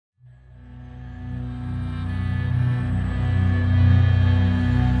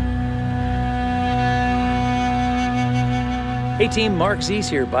Hey team, Mark Z's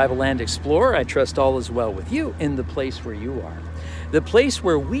here, Bible Land Explorer. I trust all is well with you in the place where you are. The place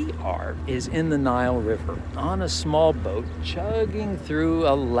where we are is in the Nile River, on a small boat, chugging through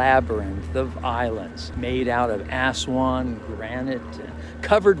a labyrinth of islands made out of Aswan granite,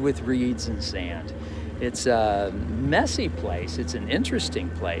 covered with reeds and sand. It's a messy place. It's an interesting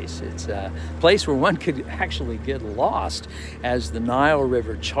place. It's a place where one could actually get lost as the Nile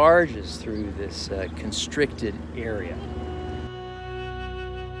River charges through this constricted area.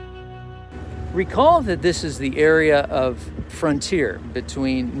 Recall that this is the area of frontier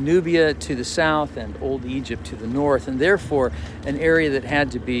between Nubia to the south and Old Egypt to the north, and therefore an area that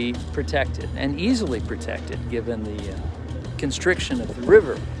had to be protected and easily protected given the constriction of the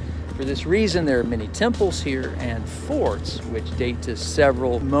river. For this reason, there are many temples here and forts which date to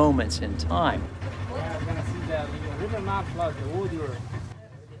several moments in time.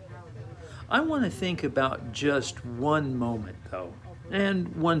 I want to think about just one moment, though, and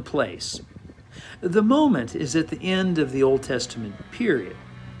one place. The moment is at the end of the Old Testament period,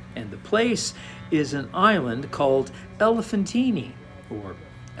 and the place is an island called Elephantine, or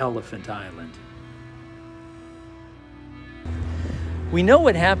Elephant Island. We know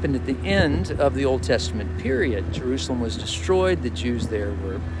what happened at the end of the Old Testament period. Jerusalem was destroyed, the Jews there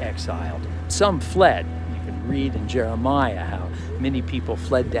were exiled. Some fled. You can read in Jeremiah how many people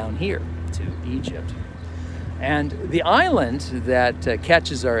fled down here to Egypt. And the island that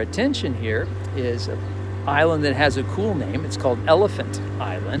catches our attention here is an island that has a cool name. It's called Elephant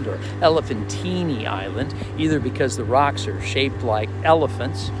Island or Elephantine Island, either because the rocks are shaped like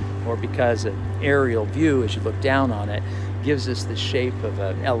elephants or because an aerial view as you look down on it gives us the shape of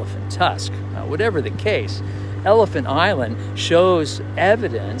an elephant tusk. Now, whatever the case, Elephant Island shows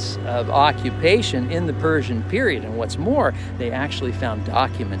evidence of occupation in the Persian period. And what's more, they actually found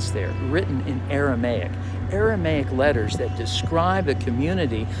documents there written in Aramaic letters that describe a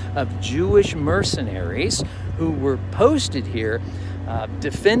community of Jewish mercenaries who were posted here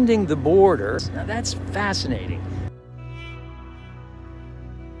defending the border. Now that's fascinating.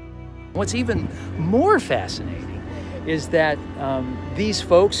 What's even more fascinating is that these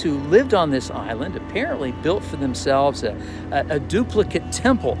folks who lived on this island apparently built for themselves a duplicate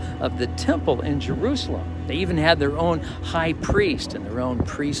temple of the temple in Jerusalem. They even had their own high priest and their own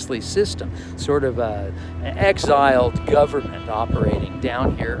priestly system, sort of an exiled government operating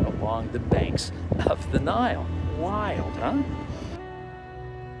down here along the banks of the Nile. Wild, huh?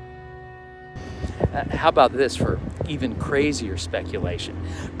 How about this for even crazier speculation?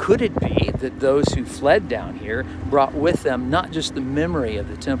 Could it be that those who fled down here brought with them not just the memory of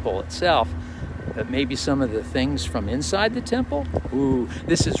the temple itself, but maybe some of the things from inside the temple? Ooh,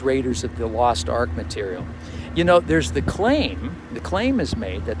 this is Raiders of the Lost Ark material. You know, there's the claim is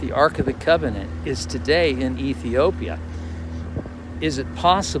made that the Ark of the Covenant is today in Ethiopia. Is it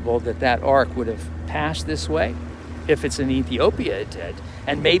possible that that Ark would have passed this way? If it's in Ethiopia, it did.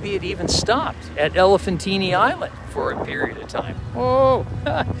 And maybe it even stopped at Elephantine Island for a period of time. Oh,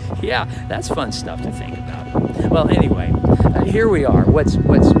 yeah, that's fun stuff to think about. Well, anyway, here we are. What's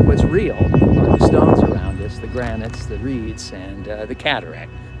real are the stones around us, the granites, the reeds, and the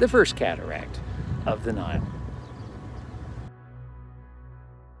cataract, the first cataract of the Nile.